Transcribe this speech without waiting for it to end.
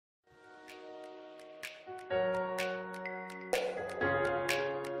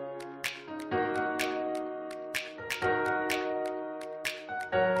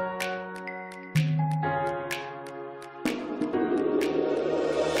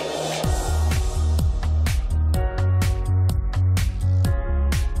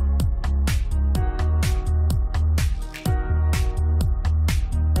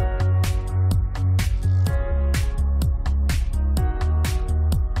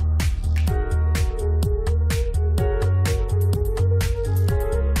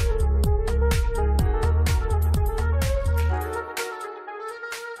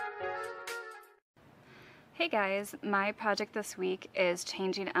guys, my project this week is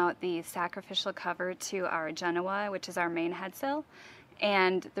changing out the Sacrificial cover to our Genoa, which is our main headsail.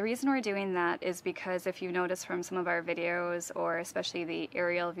 And the reason we're doing that is because if you notice from some of our videos, or especially the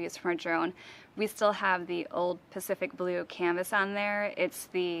aerial views from our drone, we still have the old Pacific blue canvas on there. It's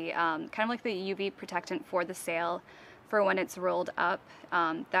the kind of like the UV protectant for the sail for when it's rolled up.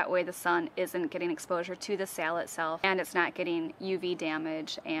 That way the sun isn't getting exposure to the sail itself, and it's not getting UV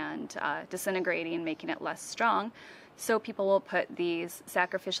damage and disintegrating, making it less strong. So people will put these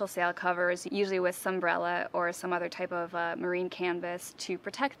Sacrificial sail covers, usually with Sunbrella or some other type of marine canvas, to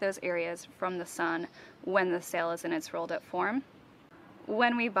protect those areas from the sun when the sail is in its rolled up form.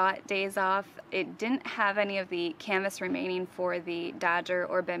 When we bought Days Off, it didn't have any of the canvas remaining for the Dodger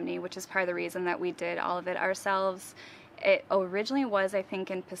or Bimini, which is part of the reason that we did all of it ourselves. It originally was, I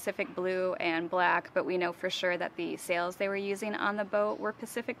think, in Pacific blue and black, but we know for sure that the sails they were using on the boat were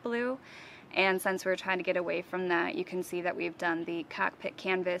Pacific blue. And since we're trying to get away from that, you can see that we've done the cockpit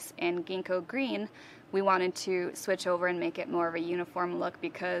canvas in ginkgo green. We wanted to switch over and make it more of a uniform look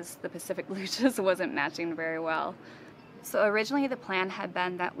because the Pacific blue just wasn't matching very well. So originally the plan had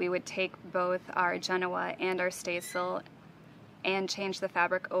been that we would take both our Genoa and our staysail and change the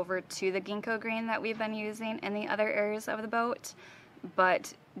fabric over to the ginkgo green that we've been using in the other areas of the boat.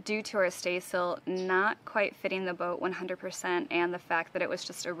 But due to our staysail not quite fitting the boat 100% and the fact that it was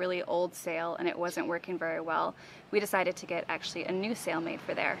just a really old sail and it wasn't working very well, we decided to get actually a new sail made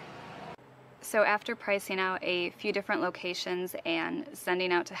for there. So after pricing out a few different locations and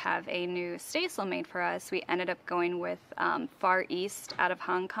sending out to have a new staysail made for us, we ended up going with Far East out of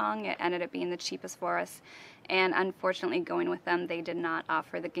Hong Kong. It ended up being the cheapest for us, and unfortunately going with them, they did not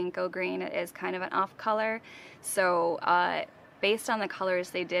offer the ginkgo green. It is kind of an off color, so based on the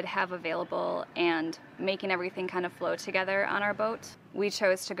colors they did have available and making everything kind of flow together on our boat, we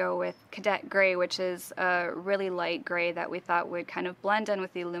chose to go with Cadet Gray, which is a really light gray that we thought would kind of blend in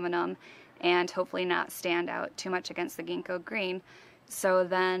with the aluminum and hopefully not stand out too much against the ginkgo green. So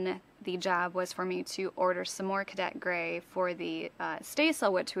then the job was for me to order some more Cadet Gray for the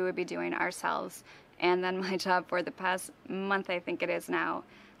staysail, which we would be doing ourselves. And then my job for the past month, I think it is now,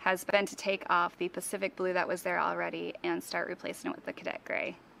 has been to take off the Pacific blue that was there already and start replacing it with the Cadet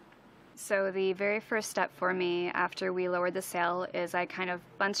Gray. So the very first step for me after we lowered the sail is I kind of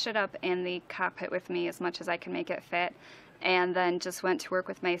bunched it up in the cockpit with me as much as I can make it fit, and then just went to work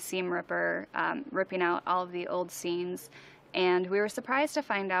with my seam ripper, ripping out all of the old seams. And we were surprised to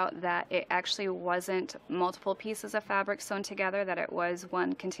find out that it actually wasn't multiple pieces of fabric sewn together, that it was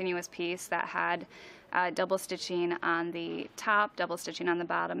one continuous piece that had double stitching on the top, double stitching on the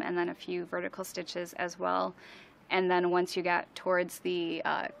bottom, and then a few vertical stitches as well. And then once you got towards the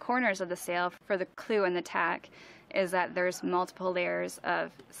corners of the sail for the clew and the tack, is that there's multiple layers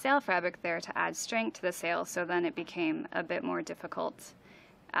of sail fabric there to add strength to the sail, so then it became a bit more difficult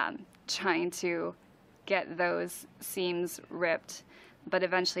trying to get those seams ripped. But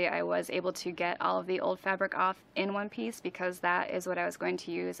eventually I was able to get all of the old fabric off in one piece because that is what I was going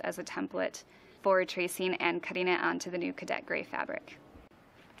to use as a template for tracing and cutting it onto the new Cadet Gray fabric.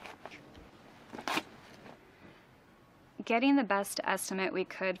 Getting the best estimate we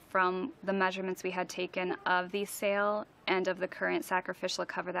could from the measurements we had taken of the sail and of the current Sacrificial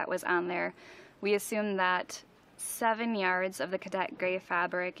cover that was on there, we assumed that 7 yards of the Cadet Gray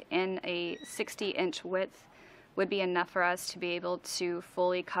fabric in a 60-inch width would be enough for us to be able to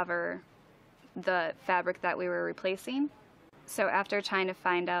fully cover the fabric that we were replacing. So after trying to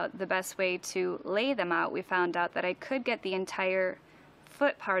find out the best way to lay them out, we found out that I could get the entire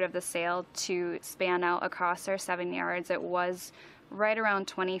foot part of the sail to span out across our 7 yards. It was right around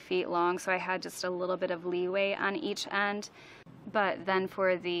 20 feet long, so I had just a little bit of leeway on each end. But then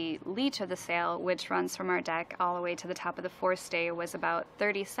for the leach of the sail, which runs from our deck all the way to the top of the forestay, was about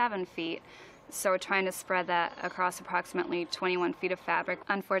 37 feet. So trying to spread that across approximately 21 feet of fabric,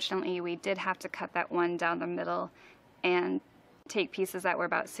 unfortunately we did have to cut that one down the middle and take pieces that were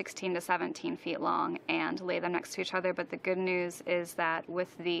about 16 to 17 feet long and lay them next to each other. But the good news is that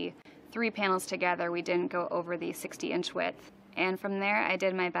with the 3 panels together, we didn't go over the 60-inch width. And from there, I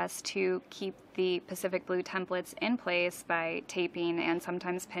did my best to keep the Pacific blue templates in place by taping and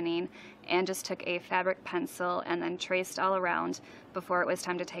sometimes pinning, and just took a fabric pencil and then traced all around before it was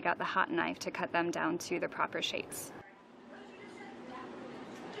time to take out the hot knife to cut them down to the proper shapes.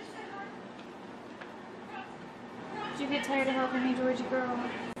 Did you get tired of helping me, Georgie girl?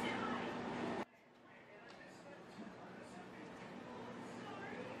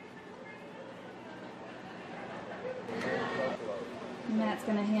 Matt's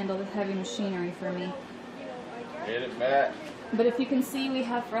gonna handle the heavy machinery for me. Get it, Matt. But if you can see, we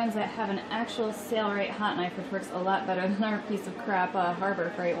have friends that have an actual Sailrite hot knife, which works a lot better than our piece of crap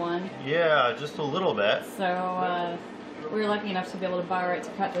Harbor Freight one. Yeah, just a little bit. So we were lucky enough to be able to borrow it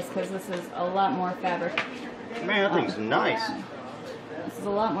to cut this because this is a lot more fabric. Man, that thing's nice. This is a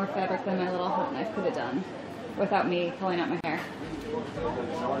lot more fabric than my little hot knife could have done without me pulling out my hair.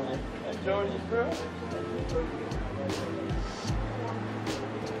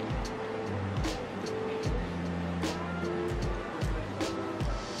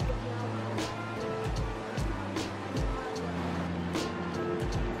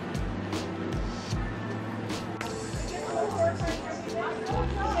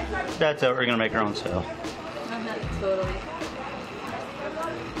 That's it, we're gonna make our own sail. Totally.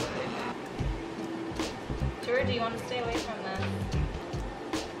 George, do you want to stay away from that?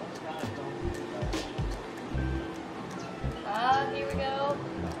 Ah, here we go.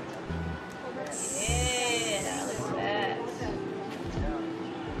 Yeah, look at that.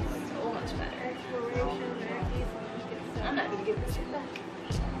 So much better. I'm not gonna give this shit back.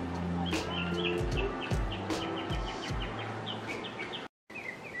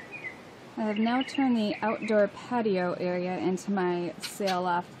 I have now turned the outdoor patio area into my sail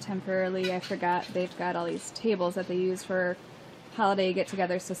loft temporarily. I forgot they've got all these tables that they use for holiday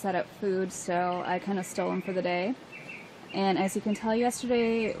get-togethers to set up food, so I kind of stole them for the day. And as you can tell,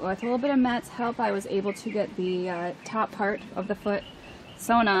 yesterday, with a little bit of Matt's help, I was able to get the top part of the foot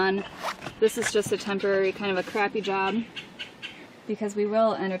sewn on. This is just a temporary, kind of a crappy job, because we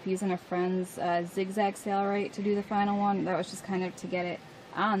will end up using a friend's zigzag Sailrite to do the final one. That was just kind of to get it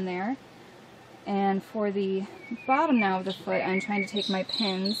on there. And for the bottom now of the foot, I'm trying to take my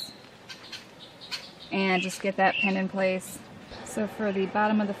pins and just get that pinned in place. So for the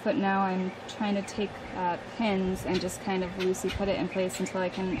bottom of the foot now, I'm trying to take pins and just kind of loosely put it in place until I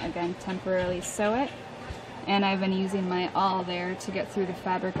can, again, temporarily sew it. And I've been using my awl there to get through the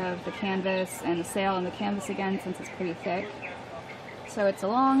fabric of the canvas and the sail and the canvas again, since it's pretty thick. So it's a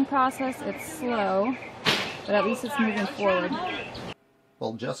long process, it's slow, but at least it's moving forward.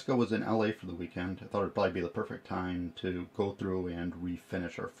 Well, Jessica was in LA for the weekend. I thought it would probably be the perfect time to go through and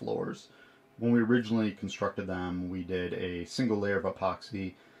refinish our floors. When we originally constructed them, we did a single layer of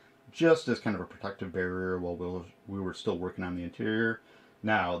epoxy just as kind of a protective barrier while we were still working on the interior.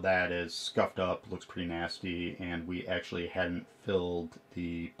 Now that is scuffed up, looks pretty nasty, and we actually hadn't filled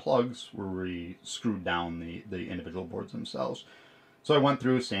the plugs where we screwed down the individual boards themselves. So I went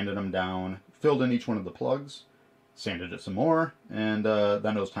through, sanded them down, filled in each one of the plugs, sanded it some more, and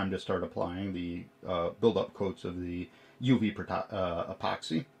then it was time to start applying the build-up coats of the UV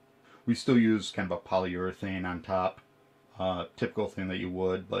epoxy. We still use kind of a polyurethane on top, typical thing that you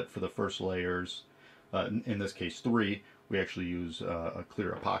would, but for the first layers, in this case 3, we actually use a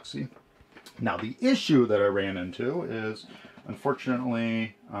clear epoxy. Now the issue that I ran into is,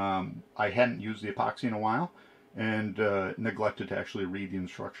 unfortunately, I hadn't used the epoxy in a while, and neglected to actually read the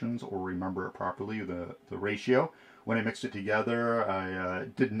instructions or remember it properly, the ratio. When I mixed it together, I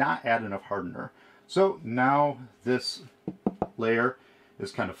did not add enough hardener. So now this layer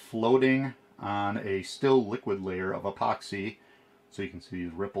is kind of floating on a still liquid layer of epoxy. So you can see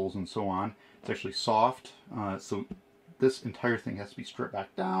these ripples and so on. It's actually soft, so this entire thing has to be stripped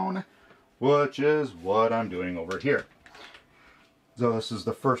back down, which is what I'm doing over here. So this is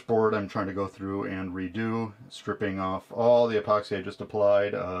the first board I'm trying to go through and redo, stripping off all the epoxy I just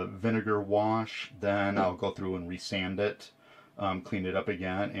applied, vinegar wash, then I'll go through and resand it, clean it up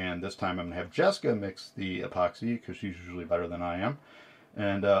again, and this time I'm going to have Jessica mix the epoxy because she's usually better than I am,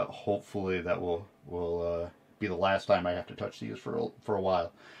 and hopefully that will be the last time I have to touch these for a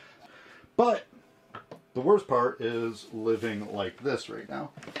while. But the worst part is living like this right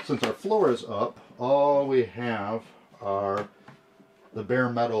now. Since our floor is up, all we have are the bare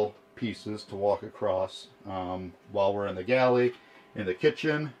metal pieces to walk across while we're in the galley, in the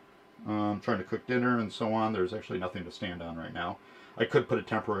kitchen, trying to cook dinner and so on. There's actually nothing to stand on right now. I could put a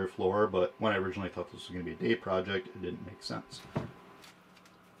temporary floor, but when I originally thought this was going to be a day project, it didn't make sense.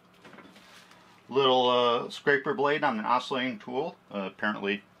 Little scraper blade on an oscillating tool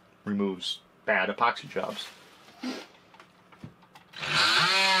apparently removes bad epoxy jobs.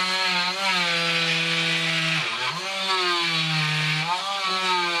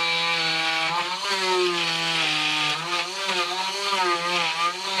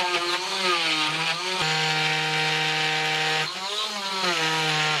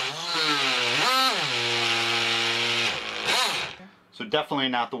 So definitely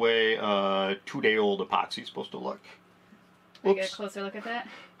not the way 2-day-old epoxy is supposed to look. Can we get a closer look at that?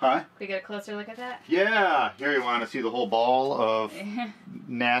 Huh? Can we get a closer look at that? Yeah! Here you want to see the whole ball of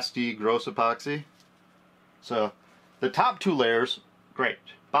nasty, gross epoxy. So The top 2 layers, great.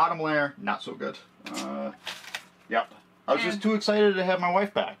 Bottom layer, not so good. Yep. I was just too excited to have my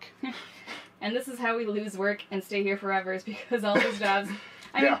wife back. And this is how we lose work and stay here forever, is because all those jobs...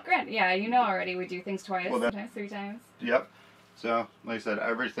 I mean, granted, yeah, you know already we do things twice, sometimes 3 times. Yep. So, like I said,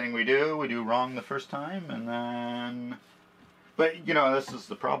 everything we do wrong the first time, and then... But, you know, this is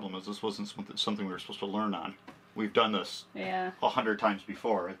the problem, is this wasn't something we were supposed to learn on. We've done this 100 times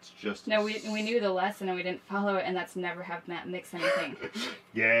before. It's just... No, we knew the lesson and we didn't follow it, and that's never have Matt mix anything.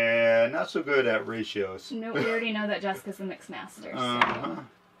 Yeah, not so good at ratios. No, we already know that Jessica's the mix master, so...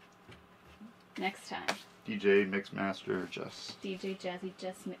 Next time. DJ Mix Master, Jess. DJ Jazzy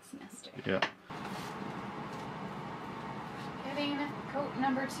Jess Mix Master. Yeah. Getting coat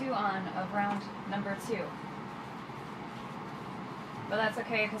number 2 on of round number 2. But that's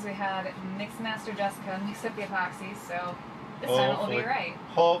okay, because we had Mix Master Jessica mix up the epoxy, so this time it will be right.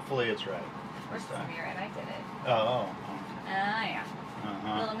 Hopefully it's right. Of course it's going to be right, I did it. Oh.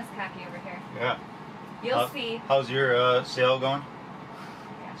 Yeah. Little Miss Cocky over here. Yeah. You'll see. How's your sale going?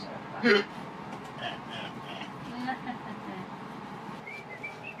 Yeah, shut up.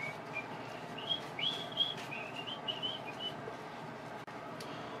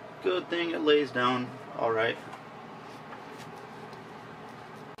 Good thing it lays down alright.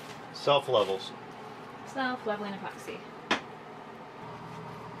 Self-levels. Self-leveling epoxy.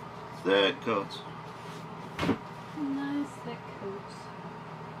 Thick coats. Nice thick coats.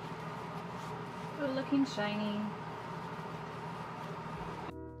 Good looking shiny.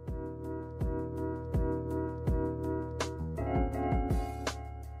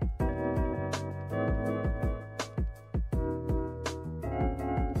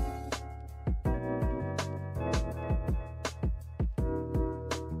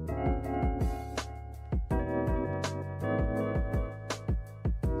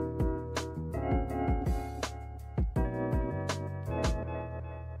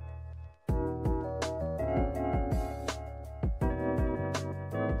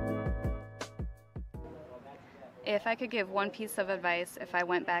 If I could give one piece of advice if I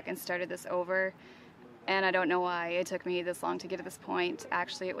went back and started this over, and I don't know why it took me this long to get to this point,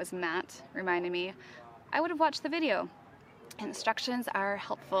 actually it was Matt reminding me, I would have watched the video. Instructions are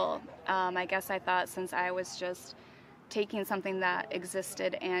helpful. I guess I thought since I was just taking something that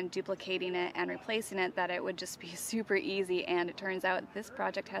existed and duplicating it and replacing it that it would just be super easy, and it turns out this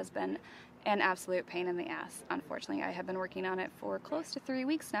project has been an absolute pain in the ass. Unfortunately, I have been working on it for close to 3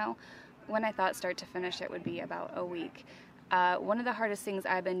 weeks now, when I thought start to finish it would be about a week. One of the hardest things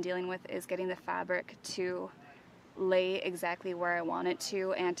I've been dealing with is getting the fabric to lay exactly where I want it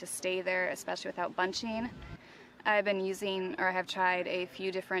to and to stay there, especially without bunching. I've been using, or I have tried a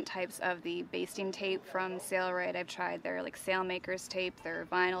few different types of the basting tape from Sailrite. I've tried their like Sailmaker's tape, their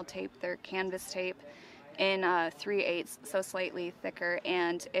vinyl tape, their canvas tape in 3/8, so slightly thicker,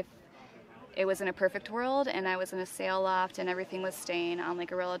 and if it was in a perfect world and I was in a sail loft and everything was staying on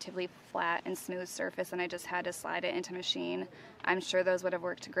like a relatively flat and smooth surface and I just had to slide it into machine, I'm sure those would have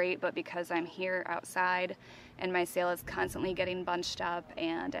worked great, but because I'm here outside and my sail is constantly getting bunched up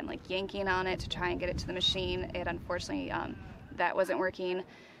and I'm like yanking on it to try and get it to the machine, it unfortunately, that wasn't working.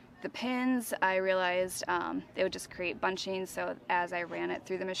 The pins, I realized they would just create bunching, so as I ran it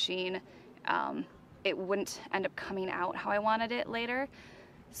through the machine, it wouldn't end up coming out how I wanted it later.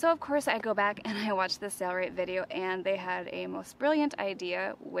 So of course I go back and I watch the Sailrite video, and they had a most brilliant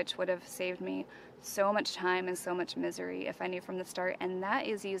idea which would have saved me so much time and so much misery if I knew from the start, and that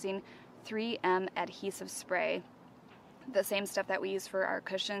is using 3M adhesive spray. The same stuff that we use for our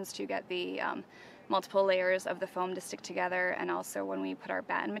cushions to get the multiple layers of the foam to stick together, and also when we put our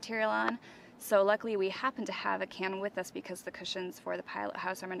batten material on. So luckily we happen to have a can with us because the cushions for the pilot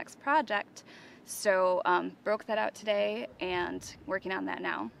house are my next project. So broke that out today and working on that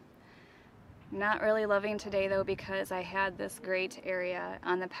now. Not really loving today though, because I had this great area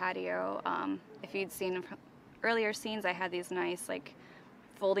on the patio. If you'd seen earlier scenes, I had these nice like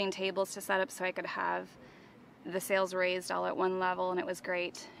folding tables to set up so I could have the sails raised all at one level, and it was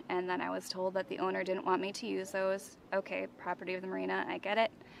great. And then I was told that the owner didn't want me to use those. Okay, property of the marina, I get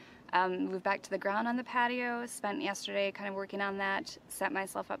it. Moved back to the ground on the patio, spent yesterday kind of working on that, set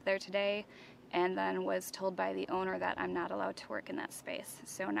myself up there today, and then was told by the owner that I'm not allowed to work in that space.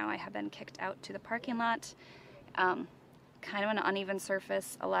 So now I have been kicked out to the parking lot. Kind of an uneven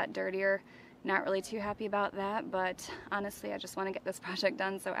surface, a lot dirtier. Not really too happy about that, but honestly I just want to get this project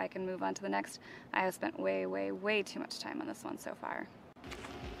done so I can move on to the next. I have spent way, way, way too much time on this one so far.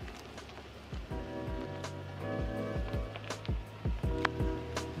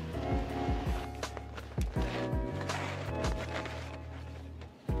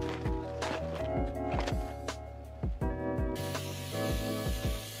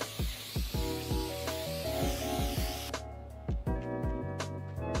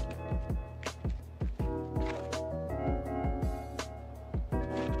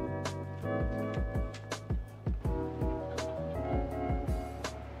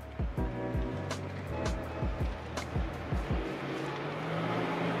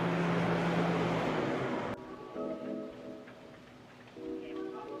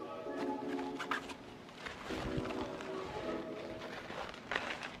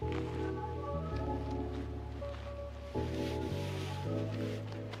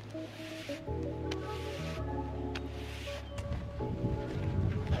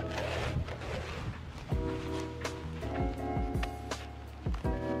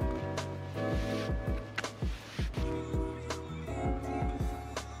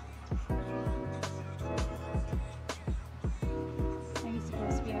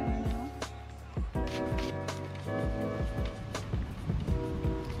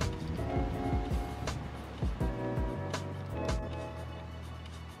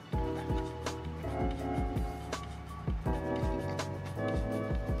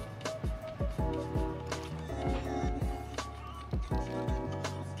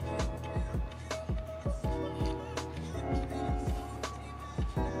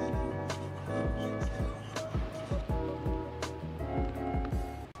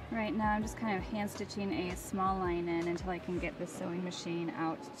 Right now I'm just kind of hand stitching a small line in until I can get the sewing machine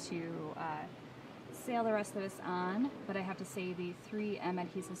out to sail the rest of this on, but I have to say the 3M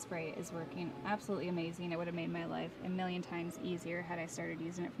adhesive spray is working absolutely amazing. It would have made my life a million times easier had I started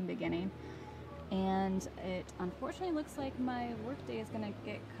using it from the beginning. And it unfortunately looks like my workday is going to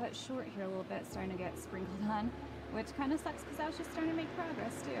get cut short here a little bit, starting to get sprinkled on, which kind of sucks because I was just starting to make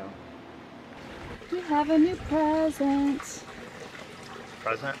progress too. We have a new present.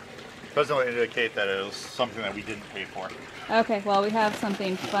 Present? Present would indicate that it was something that we didn't pay for. Okay, well we have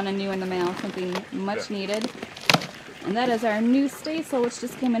something fun and new in the mail, something much needed. And that is our new staysail, which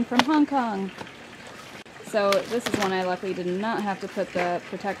just came in from Hong Kong. So this is one I luckily did not have to put the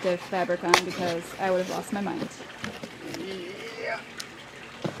protective fabric on because I would have lost my mind. Yeah.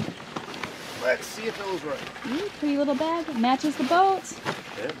 Let's see if it was right. Ooh, pretty little bag. Matches the boat.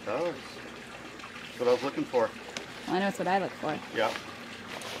 It does. That's what I was looking for. Well, I know it's what I look for. Yep.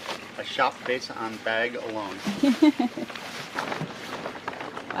 I shop based on bag alone.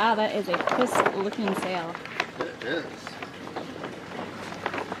 Wow, that is a crisp looking sail. It is.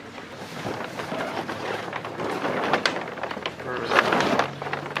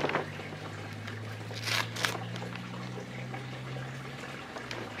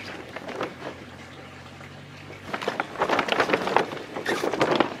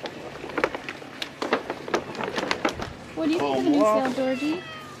 What do you think of the new sail, Georgie?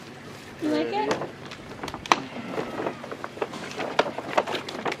 You like it?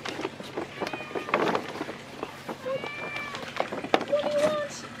 What do you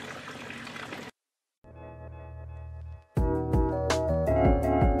want?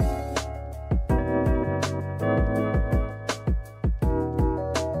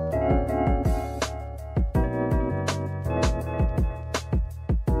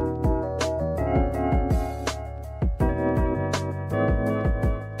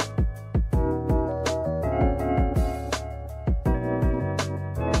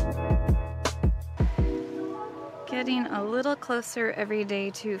 Getting a little closer every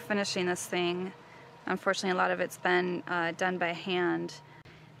day to finishing this thing. Unfortunately, a lot of it's been done by hand.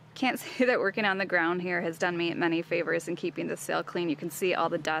 Can't say that working on the ground here has done me many favors in keeping the sail clean. You can see all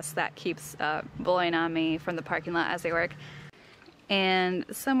the dust that keeps blowing on me from the parking lot as I work. And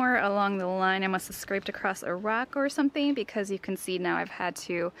somewhere along the line I must have scraped across a rock or something, because you can see now I've had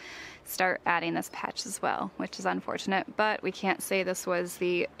to start adding this patch as well, which is unfortunate, but we can't say this was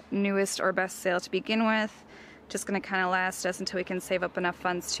the newest or best sail to begin with. Just going to kind of last us until we can save up enough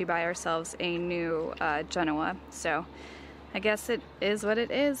funds to buy ourselves a new Genoa. So I guess it is what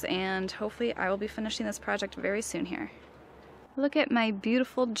it is, and hopefully I will be finishing this project very soon here. Look at my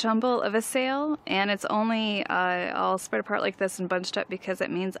beautiful jumble of a sail, and it's only all spread apart like this and bunched up because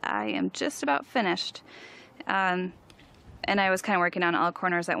it means I am just about finished. And I was kind of working on all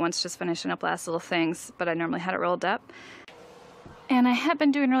corners at once, just finishing up last little things, but I normally had it rolled up. And I had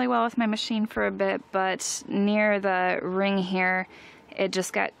been doing really well with my machine for a bit, but near the ring here, it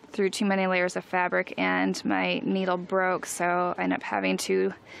just got through too many layers of fabric and my needle broke, so I ended up having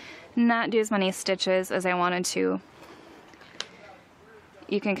to not do as many stitches as I wanted to.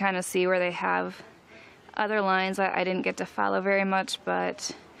 You can kind of see where they have other lines that I didn't get to follow very much,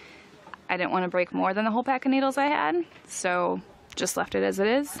 but I didn't want to break more than the whole pack of needles I had, so just left it as it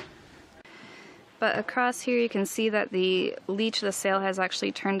is. But across here you can see that the leach of the sail has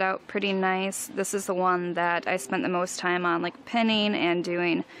actually turned out pretty nice. This is the one that I spent the most time on, like pinning and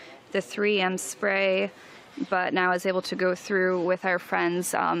doing the 3M spray, but now I was able to go through with our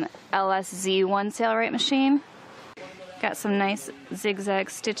friend's LSZ1 Sailrite machine. Got some nice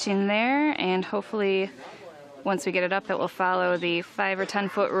zigzag stitching there, and hopefully once we get it up it will follow the 5 or 10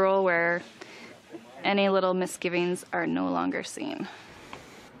 foot rule where any little misgivings are no longer seen.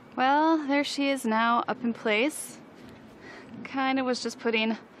 Well, there she is now up in place. Kind of was just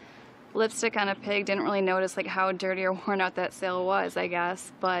putting lipstick on a pig, didn't really notice like how dirty or worn out that sail was, I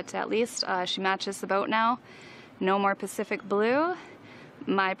guess, but at least she matches the boat now. No more Pacific blue.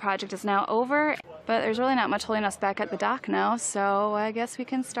 My project is now over, but there's really not much holding us back at the dock now, so I guess we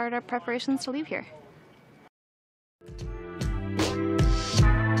can start our preparations to leave here.